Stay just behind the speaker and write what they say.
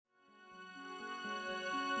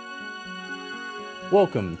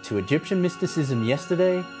Welcome to Egyptian Mysticism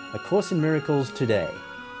Yesterday, A Course in Miracles Today,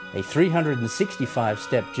 a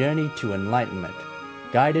 365-step journey to enlightenment,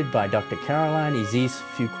 guided by Dr. Caroline Isis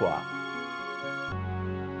Fuqua.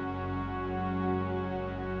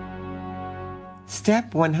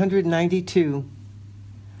 Step 192.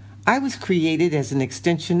 I was created as an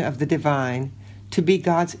extension of the divine, to be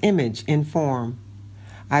God's image in form.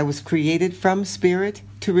 I was created from spirit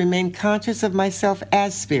to remain conscious of myself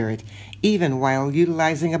as spirit, even while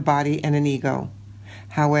utilizing a body and an ego.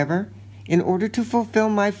 However, in order to fulfill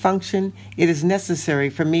my function, it is necessary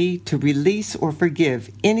for me to release or forgive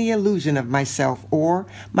any illusion of myself or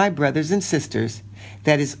my brothers and sisters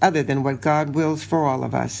that is other than what God wills for all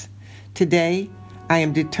of us. Today, I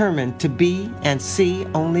am determined to be and see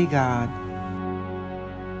only God.